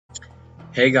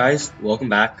Hey guys, welcome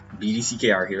back.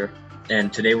 BDCKR here,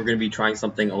 and today we're going to be trying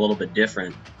something a little bit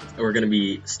different. We're going to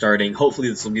be starting, hopefully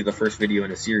this will be the first video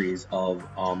in a series of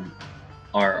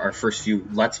our first few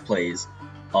Let's Plays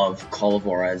of Call of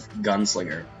Juarez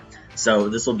Gunslinger. So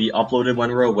this will be uploaded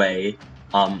when we're away,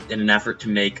 in an effort to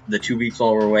make the 2 weeks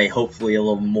while we're away hopefully a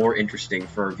little more interesting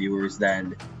for our viewers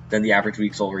than the average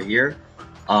weeks while we're here.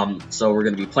 So we're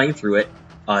going to be playing through it.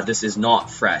 This is not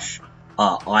fresh.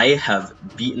 I have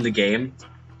beaten the game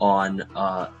on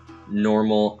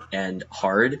normal and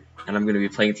hard, and I'm going to be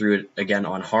playing through it again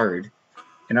on hard.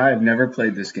 And I have never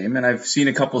played this game, and I've seen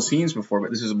a couple scenes before,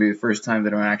 but this will be the first time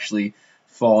that I'm actually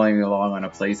following along on a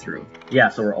playthrough. Yeah,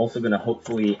 so we're also going to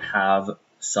hopefully have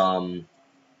some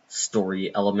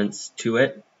story elements to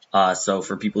it. So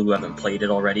for people who haven't played it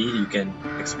already, you can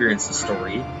experience the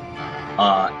story.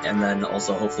 And then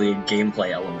also hopefully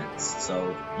gameplay elements,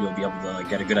 so you'll be able to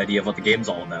get a good idea of what the game's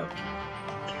all about.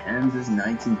 Kansas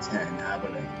 1910,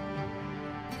 Abilene.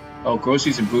 Oh,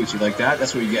 groceries and boots, you like that?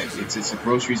 That's what you get. It's a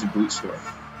groceries and boots store.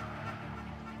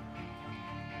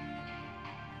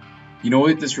 You know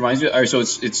what this reminds me of? Alright, so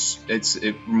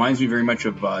it reminds me very much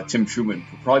of Tim Truman,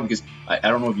 probably because I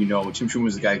don't know if you know, Tim Truman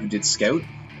was the guy who did Scout,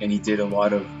 and he did a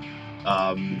lot of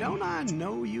Don't I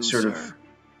know you, sort sir? of.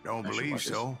 Don't believe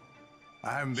so.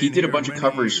 He did a bunch of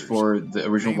covers for the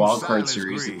original Wildcard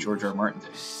series that George R. Martin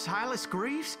did. Silas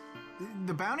Greaves?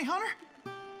 The bounty hunter?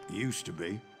 Used to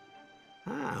be.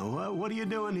 Well, what are you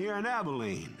doing here in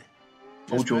Abilene?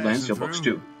 Oh, Joel Lansdale books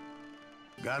too.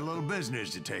 Got a little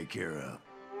business to take care of.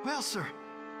 Well, sir,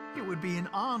 it would be an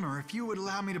honor if you would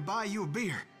allow me to buy you a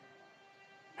beer.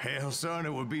 Hell, son,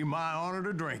 it would be my honor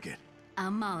to drink it.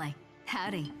 I'm Molly.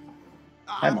 Howdy.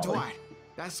 I'm Molly. Dwight.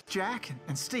 That's Jack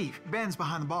and Steve. Ben's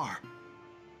behind the bar.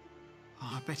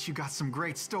 Oh, I bet you got some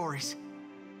great stories.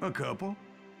 A couple.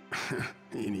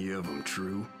 Any of them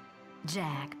true?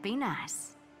 Jack, be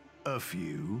nice. A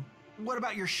few. What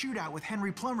about your shootout with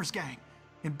Henry Plummer's gang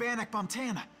in Bannock,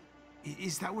 Montana?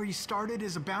 Is that where you started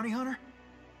as a bounty hunter?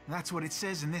 That's what it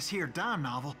says in this here dime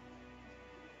novel.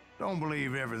 Don't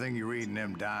believe everything you read in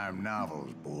them dime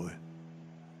novels, boy.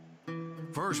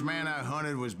 First man I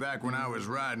hunted was back when I was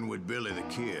riding with Billy the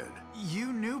Kid.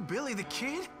 You knew Billy the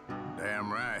Kid?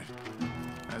 Damn right.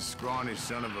 That scrawny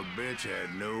son of a bitch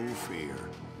had no fear.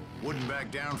 Wouldn't back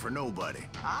down for nobody.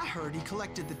 I heard he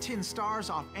collected the 10 stars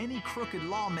off any crooked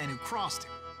lawmen who crossed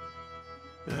him.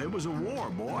 It was a war,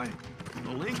 boy.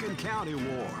 The Lincoln County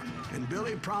War. And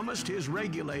Billy promised his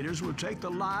regulators would take the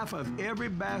life of every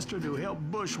bastard who helped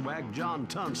bushwhack John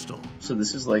Tunstall. So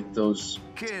this is like those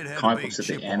Kid had a comic big books that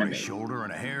chip they on his animate. shoulder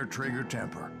and a hair-trigger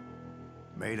temper.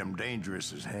 Made him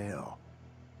dangerous as hell.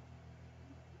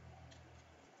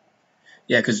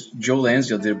 Yeah, because Joe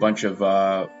Lansdale did a bunch of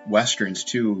westerns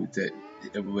too, that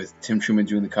with Tim Truman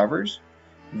doing the covers.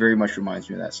 Very much reminds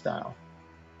me of that style.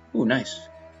 Ooh, nice.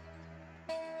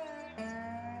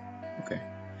 Okay,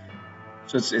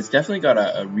 so it's definitely got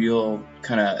a real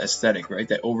kind of aesthetic, right?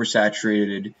 That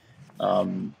oversaturated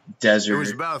desert. It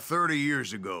was about 30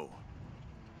 years ago.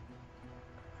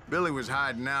 Billy was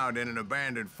hiding out in an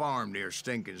abandoned farm near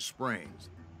Stinking Springs.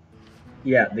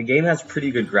 Yeah, the game has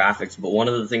pretty good graphics, but one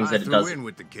of the things that it does in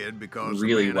with the kid because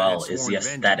really the man I well had is sworn the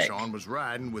vengeance aesthetic. on was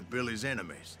riding with Billy's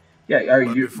enemies. Yeah, are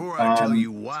But you? before I tell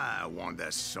you why I want that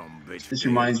sumbitch, This dead,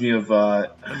 reminds me of.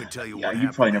 let me tell you Yeah, what you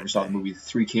happened probably never that saw the day. movie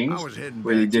Three Kings, I was heading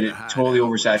where they back did to it the totally hideout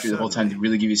when oversaturated the whole time to suddenly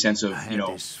really give you a sense of, I had you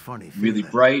know, this funny really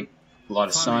feeling. bright, a lot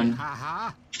of sun,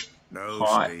 No,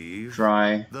 hot, Steve.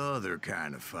 dry. The other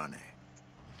kind of funny.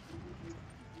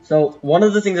 So one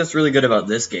of the things that's really good about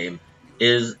this game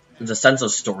is the sense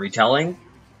of storytelling.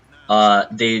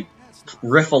 They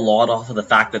riff a lot off of the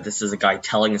fact that this is a guy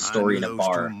telling a story in a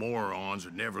bar. Morons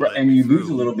would never Right, let and me you lose a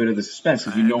through. little bit of the suspense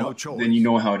because I you had know, no choice. then you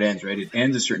know how it ends, right? It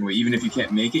ends a certain way. Even if you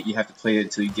can't make it, you have to play it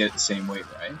until you get it the same way,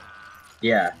 right?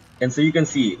 Yeah, and so you can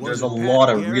see Was there's a it Pat lot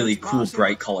of Garrett's really cool posse?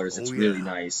 bright colors. It's Oh, really yeah.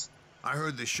 nice. I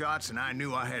heard the shots and I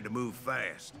knew I had to move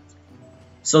fast.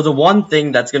 So the one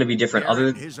thing that's going to be different Garrett other...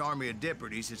 and his army of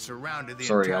deputies had surrounded the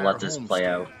Sorry, I'll entire let this play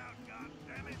out. homestead.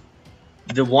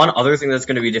 The one other thing that's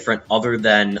going to be different other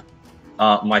than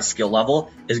my skill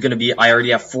level is going to be I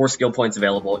already have 4 skill points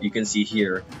available, you can see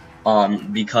here,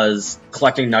 because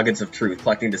collecting nuggets of truth,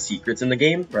 collecting the secrets in the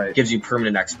game, Right. gives you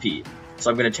permanent XP. So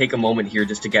I'm going to take a moment here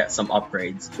just to get some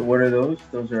upgrades. So what are those?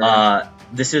 Those are.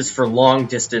 This is for long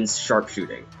distance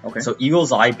sharpshooting. Okay. So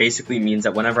Eagle's Eye basically means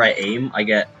that whenever I aim, I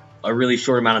get a really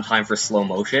short amount of time for slow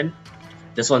motion.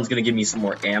 This one's going to give me some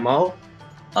more ammo.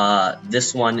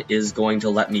 This one is going to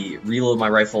let me reload my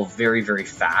rifle very, very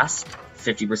fast,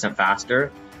 50%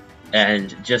 faster.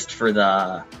 And just for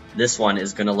this one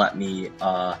is going to let me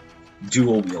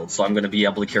dual wield, so I'm going to be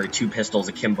able to carry 2 pistols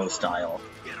akimbo style.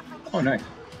 Oh, nice.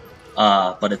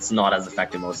 But it's not as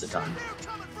effective most of the time.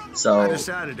 So I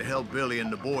decided to help Billy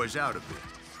and the boys out a bit.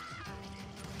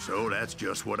 So that's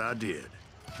just what I did.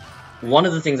 one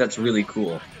of the things that's really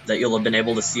cool that you'll have been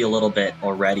able to see a little bit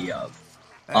already of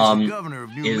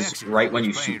is right when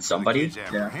you shoot somebody.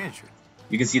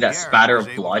 You can see that spatter of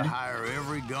blood,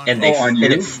 and they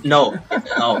no,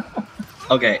 oh,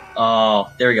 okay,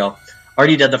 oh, there we go.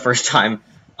 Already dead the first time.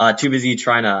 Too busy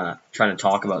trying to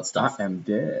talk about stuff. I am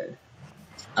dead.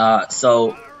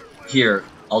 So here,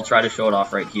 I'll try to show it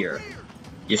off right here.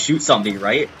 You shoot somebody,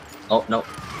 right? Oh no,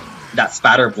 that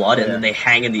spatter of blood, and then they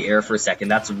hang in the air for a second.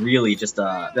 That's really just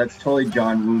a. That's totally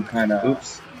John Woo kind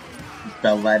of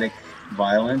balletic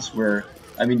violence. Where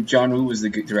I mean, John Woo was the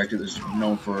director that was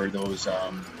known for those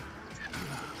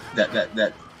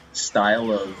that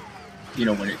style of, you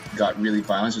know, when it got really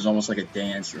violent, it was almost like a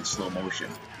dance in slow motion.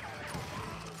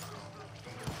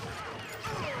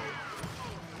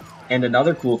 And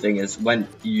another cool thing is when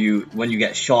you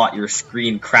get shot, your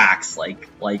screen cracks like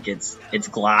it's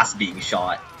glass being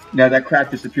shot. Now that crack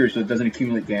disappears, so it doesn't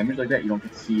accumulate damage like that. You don't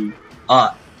get to see.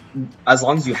 As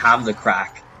long as you have the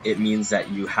crack, it means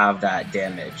that you have that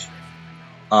damage.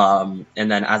 And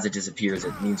then as it disappears,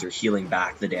 it means you're healing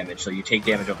back the damage. So you take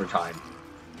damage over time.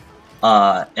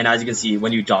 And as you can see,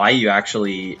 when you die, you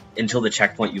actually, until the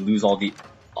checkpoint, you lose all the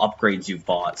upgrades you've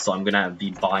bought. So I'm gonna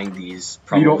be buying these.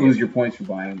 Probably. You don't lose your points for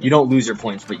buying them. You don't lose your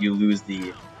points, but you lose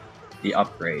the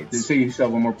upgrades. Did it say you still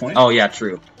have one more point? Oh yeah,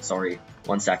 true. Sorry,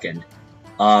 1 second.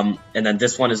 And then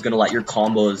this one is gonna let your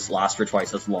combos last for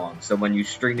twice as long. So when you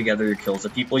string together your kills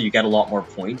of people, you get a lot more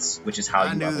points, which is how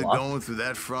you level up. I knew that going through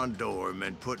that front door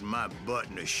meant putting my butt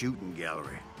in a shooting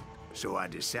gallery, so I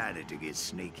decided to get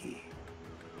sneaky.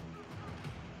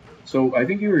 So I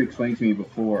think you were explaining to me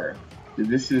before that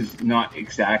this is not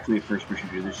exactly a first-person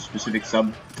shooter. There's a specific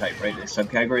subtype, right? A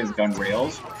subcategory is like on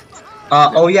rails.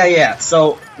 Oh yeah.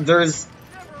 So there's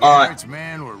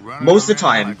most of the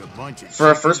time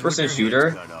for a first-person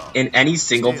shooter in any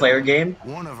single-player game,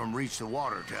 one of them reached the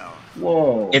water tower.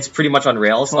 Whoa! It's pretty much on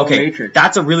rails. Well, okay, Matrix.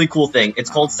 That's a really cool thing. It's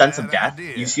called Sense of Death.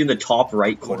 You see in the top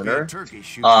right corner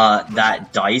that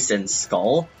dice and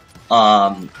skull.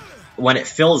 When it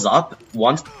fills up,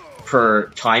 once per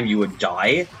time you would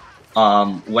die.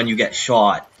 When you get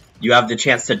shot, you have the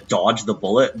chance to dodge the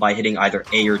bullet by hitting either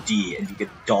A or D, and you can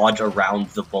dodge around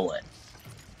the bullet.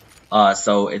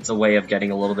 So it's a way of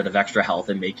getting a little bit of extra health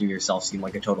and making yourself seem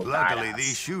like a total Luckily, badass.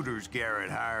 these shooters Garrett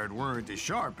hired weren't the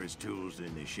sharpest tools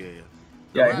in the shed.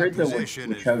 Yeah, I heard the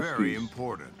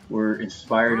Wachowskis were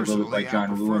inspired a little bit by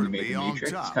John Woo when they made The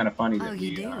Matrix. It's kind of funny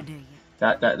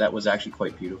that that was actually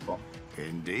quite beautiful.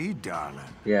 Indeed, darling.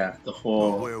 Yeah. The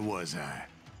whole. But where was I?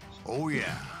 Oh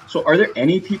yeah. So are there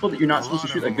any people that you're not supposed to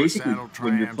shoot? Like basically,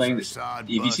 when you're playing this, if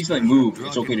you see something move,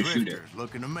 it's okay to shoot it.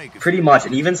 Pretty much,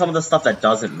 and even some of the stuff that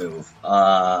doesn't move,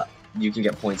 you can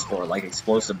get points for, like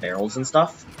explosive barrels and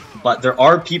stuff. But there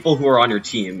are people who are on your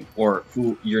team, or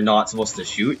who you're not supposed to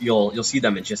shoot. You'll see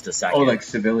them in just a second. Oh, like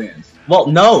civilians. Well,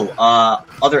 no,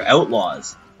 other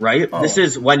outlaws. Right? Oh. This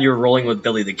is when you're rolling with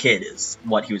Billy the Kid, is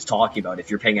what he was talking about, if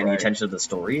you're paying any attention to the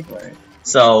story. Right.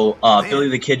 So, Billy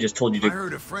the Kid just told you to... I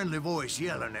heard a friendly voice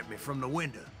yelling at me from the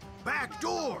window. Back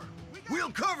door! We'll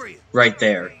cover you! Right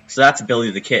there. So that's Billy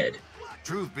the Kid.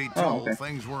 Truth be told,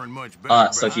 things weren't much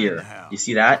better so here, you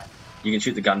see that? You can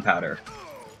shoot the gunpowder.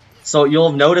 So you'll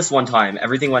have noticed one time,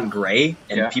 everything went gray,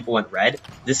 and people went red.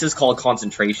 This is called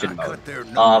concentration mode.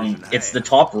 It's the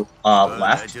top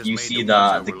left, you see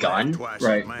the gun.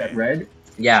 Right, that red?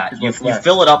 Yeah, you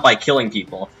fill it up by killing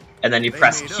people, and then you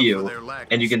press Q,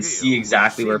 and you can see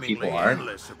exactly where people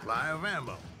are.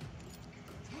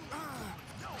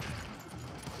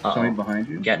 Somebody behind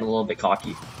you? Getting a little bit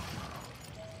cocky.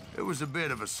 It was a bit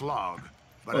of a slog,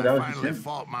 but I finally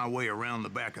fought my way around the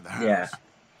back of the house. Yeah.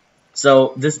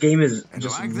 So this game is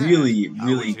just really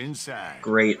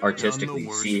great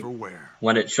artistically. See,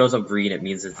 when it shows up green, it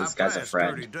means that this guy's a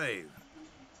friend.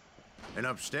 And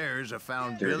upstairs, I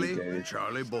found Billy and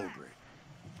Charlie Baldry.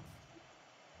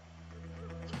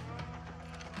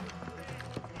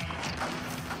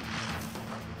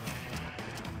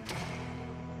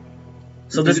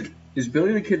 So is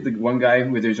Billy the Kid the one guy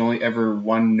where there's only ever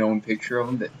one known picture of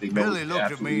him that they know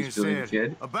absolutely is Billy the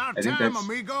Kid? About time,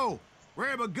 amigo.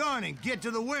 Grab a gun and get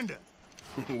to the window.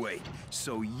 Wait,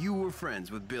 so you were friends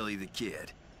with Billy the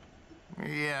Kid?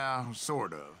 Yeah,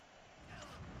 sort of.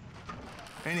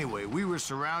 Anyway, we were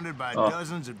surrounded by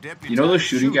dozens of deputies. You know those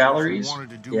shooting galleries?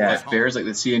 Yeah. Bears like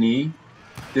the C&E?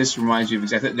 This reminds you of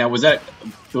exactly. Now, was that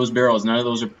those barrels? None of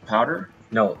those are powder?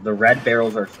 No, the red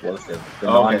barrels are explosive. The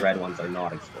Okay. non-red ones are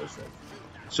not explosive.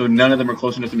 So none of them are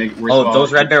close enough to make it worthwhile. Oh,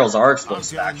 those red barrels are I'm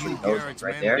explosive, telling actually. you, Those Garrett's ones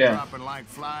right men there. were Yeah. dropping like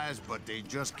flies, but they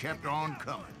just kept on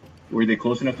coming. Were they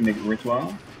close enough to make it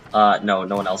worthwhile? No,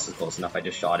 no one else is close enough. I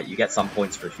just shot it. You get some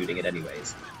points for shooting it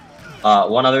anyways.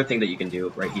 One other thing that you can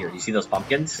do right here. You see those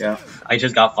pumpkins? Yeah. I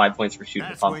just got 5 points for shooting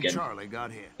That's the when pumpkin. Charlie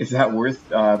got hit. Is that worth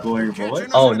blowing your bullets? Catching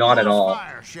us Oh, in a not at ball of all.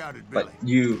 fire, shouted But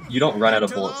Billy. you don't run out of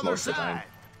To the bullets other most of the time. side.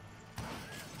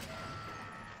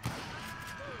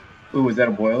 Ooh, was that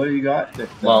a boiler you got?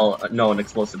 Well, no, an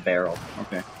explosive barrel.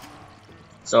 Okay.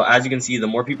 So as you can see, the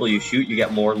more people you shoot, you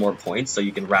get more and more points, so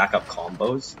you can rack up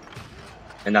combos.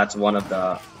 And that's one of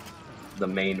the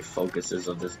main focuses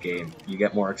of this game. You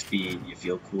get more XP, you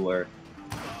feel cooler.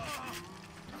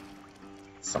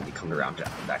 Somebody coming around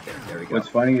back there. There we go. What's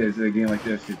funny is a game like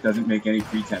this, it doesn't make any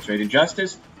pretense, right? In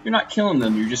Justice, you're not killing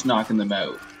them, you're just knocking them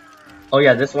out. Oh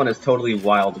yeah, this one is totally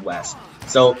Wild West.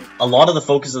 So a lot of the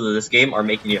focuses of this game are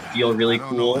making you feel really I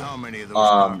don't know cool, how many of those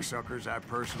cocksuckers I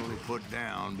personally put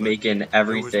down, but making it was pretty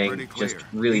everything clear, just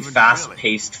really even to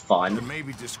fast-paced Billy, fun. that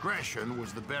maybe discretion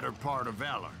was the better part of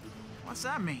valor. What's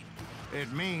that mean?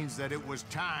 It means that it was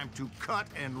time to cut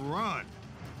and run.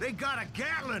 They got a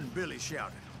Gatlin, Billy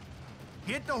shouted.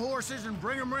 Get the horses and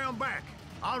bring them round back.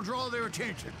 I'll draw their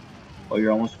attention. Oh,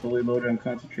 you're almost fully loaded on He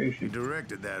concentration.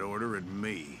 directed that order at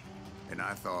me, and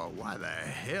I thought, why the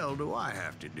hell do I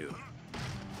have to do it?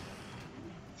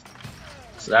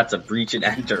 So that's a breach and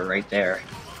enter right there.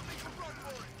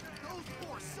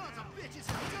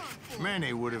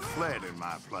 Many would have fled in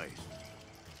my place.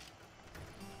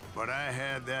 But I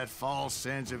had that false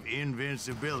sense of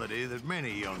invincibility that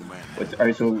many young men have. But,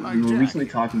 alright, so we were recently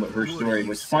talking about her story.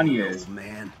 What's funny is,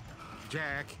 Man.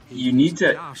 Jack, you need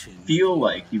to feel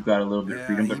like you've got a little bit of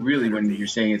freedom, but really when you're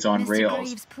saying it's on Mr. rails,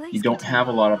 Greaves, please you don't continue. have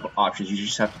a lot of options. You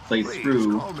just have to play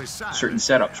through certain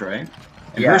setups, right?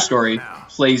 And Yeah. her story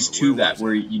plays to that,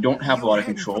 where you don't have a lot of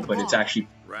control, but it's actually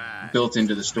built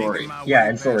into the story. Yeah,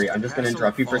 and sorry, I'm just going to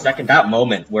interrupt you for a second. That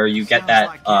moment where you get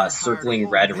that circling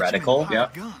red reticle,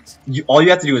 Yeah. all you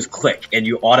have to do is click, and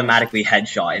you automatically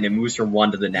headshot, and it moves from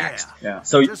one to the next. Yeah.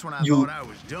 So Just when I you thought I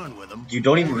was done with them, you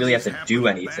don't even really have to half do the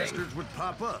anything. bastards would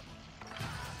pop up.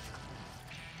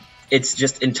 It's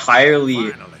just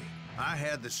entirely Finally, I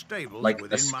had the stables like a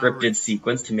within my scripted reach.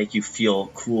 sequence to make you feel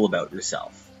cool about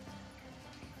yourself.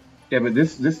 Yeah, but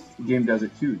this game does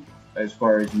it too, as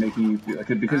far as making you feel like,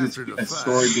 because it's After the a fight,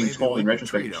 story being maybe told we in could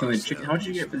retrospect. treat Killing the chicken. How ourselves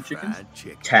did you get for the to chickens? fried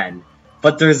chicken. 10.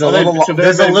 But there's a Oh, then- little so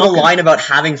there's a then little pumpkin. line about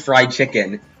having fried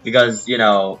chicken because, you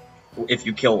know, if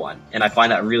you kill one, and I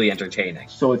find that really entertaining.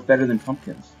 So it's better than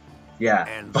pumpkins. Yeah,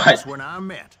 And but that's when I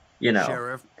met you know.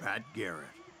 Sheriff Pat Garrett.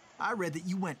 I read that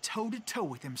you went toe-to-toe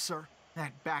with him, sir.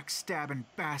 That backstabbing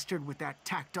bastard with that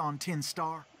tacked-on tin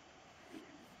star.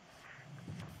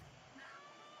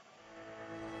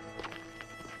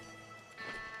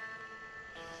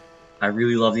 I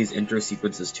really love these intro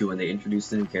sequences too when they introduce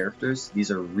the new characters. These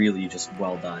are really just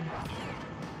well done.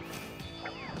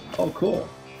 Oh, cool.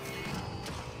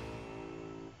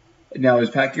 Now, is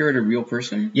Pat Garrett a real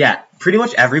person? Yeah, pretty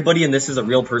much everybody in this is a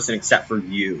real person except for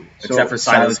you, except for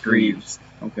Silas Greaves.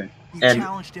 Okay. You And-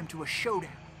 challenged him to a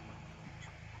showdown.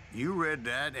 You read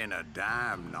that in a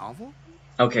dime novel?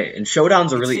 Okay, and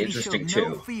showdowns are It really said he interesting showed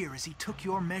no too. fear as he took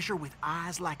your measure with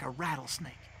eyes like a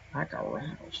rattlesnake. Like a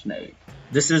rattlesnake.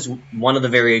 This is one of the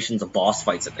variations of boss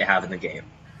fights that they have in the game.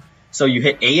 So you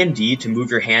hit A and D to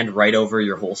move your hand right over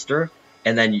your holster,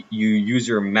 and then you use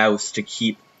your mouse to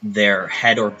keep their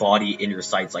head or body in your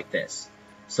sights like this.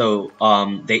 So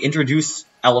they introduce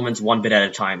elements one bit at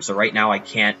a time. So right now I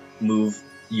can't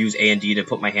use A and D to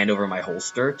put my hand over my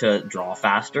holster to draw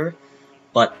faster,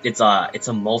 but it's a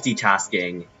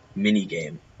multitasking mini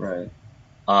game Right.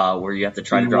 where you have to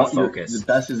try to draw focus. The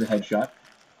best is a headshot.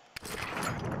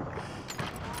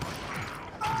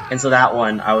 And so that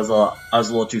one, I was a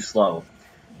little too slow.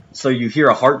 So you hear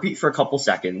a heartbeat for a couple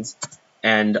seconds,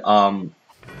 and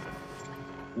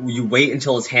you wait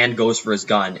until his hand goes for his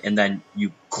gun, and then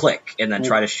you click, and then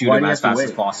try to shoot Why him do you as have to fast as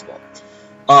wait? possible.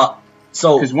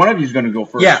 So Because one of you is going to go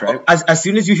first, yeah, right? as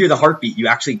soon as you hear the heartbeat, you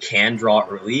actually can draw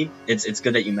early. It's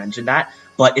good that you mentioned that,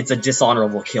 but it's a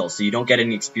dishonorable kill, so you don't get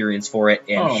any experience for it,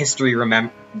 and Oh. history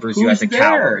remembers you Who's as a there?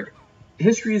 coward.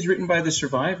 History is written by the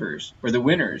survivors or the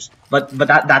winners. But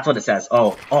that's what it says.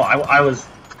 I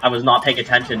was not paying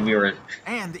attention. We were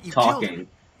And that you killed talking, him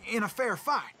in a fair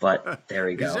fight. but there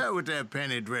we Is go. that what that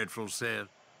Penny Dreadful said?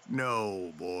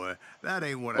 No, boy. That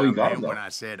ain't what Oh, I you got meant him, though. when I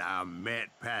said I met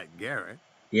Pat Garrett.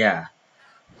 Yeah.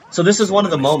 So this is one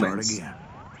of the Let me start moments again.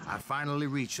 I finally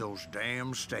reached those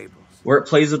damn stables. where it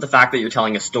plays with the fact that you're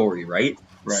telling a story, right?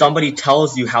 Right. somebody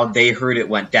tells you how they heard it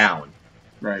went down,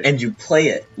 Right. and you play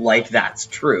it like that's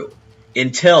true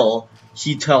until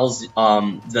he tells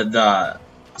the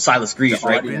Silas Greaves, The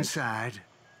right? audience. Inside,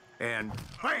 and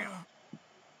bam!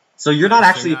 So you're not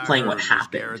Next actually thing I playing what heard was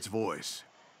happened. Garrett's voice.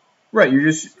 Right. You're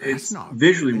just That's it's not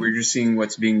visually good. we're just seeing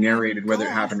what's being narrated, whether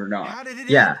it happened or How not. did it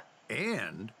Yeah. end?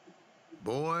 And,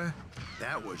 boy,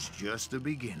 that was just the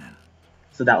beginning.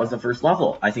 So that was the first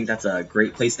level. I think that's a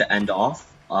great place to end off.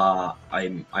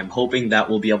 I'm hoping that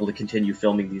we'll be able to continue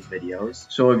filming these videos.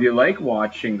 So if you like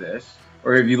watching this,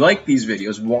 or if you like these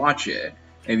videos, watch it.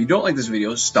 And if you don't like this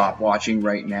video, stop watching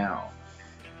right now.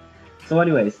 So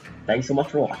anyways, thanks so much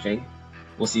for watching.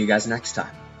 We'll see you guys next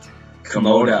time.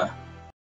 Komoda.